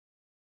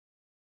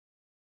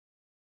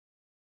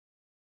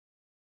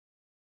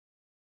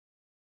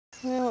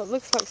Well, it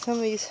looks like some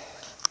of these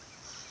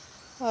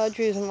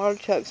Audreys and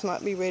artichokes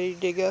might be ready to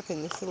dig up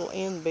in this little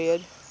end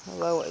bed,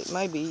 although it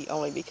may be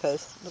only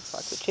because it looks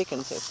like the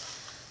chickens have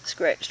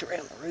scratched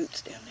around the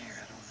roots down there. I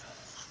don't know.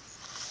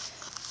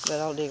 But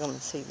I'll dig them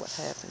and see what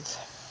happens.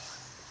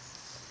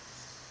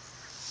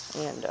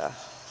 And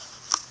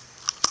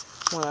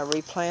when I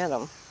replant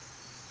them,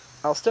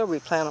 I'll still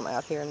replant them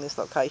out here in this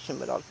location,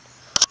 but I'll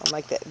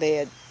make that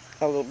bed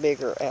a little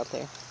bigger out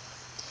there.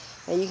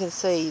 Now you can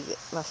see that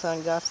my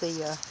son got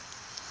the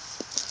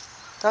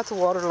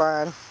water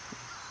line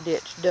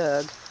ditch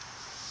dug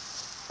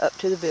up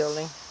to the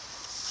building.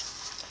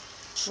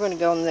 We're going to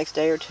go in the next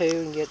day or two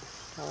and get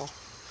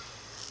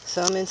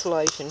some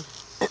insulation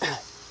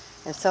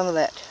and some of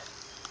that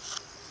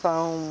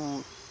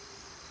foam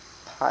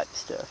pipe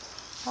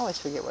stuff. I always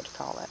forget what to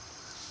call that.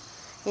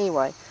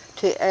 Anyway,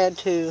 to add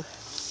to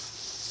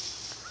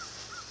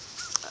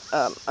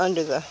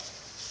under the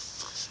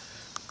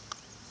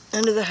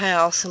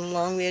house and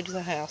along the edge of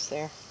the house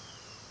there.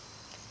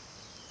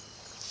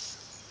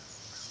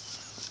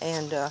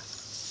 And out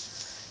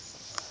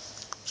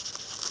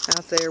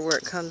there where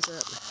it comes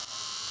up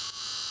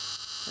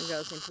and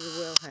goes into the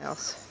well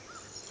house.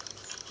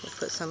 We'll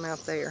put some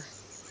out there.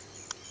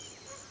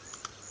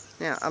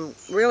 Now, I'm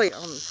really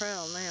on the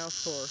prowl now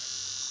for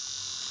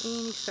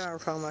any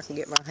styrofoam I can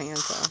get my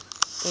hands on.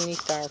 Any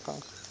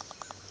styrofoam.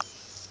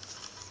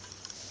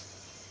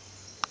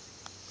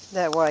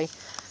 That way,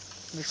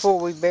 before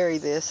we bury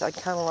this, I'd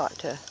kind of like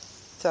to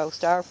throw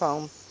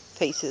styrofoam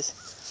pieces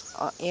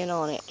in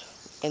on it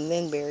and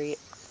then bury it.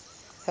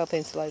 Help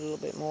insulate a little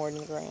bit more in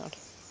the ground.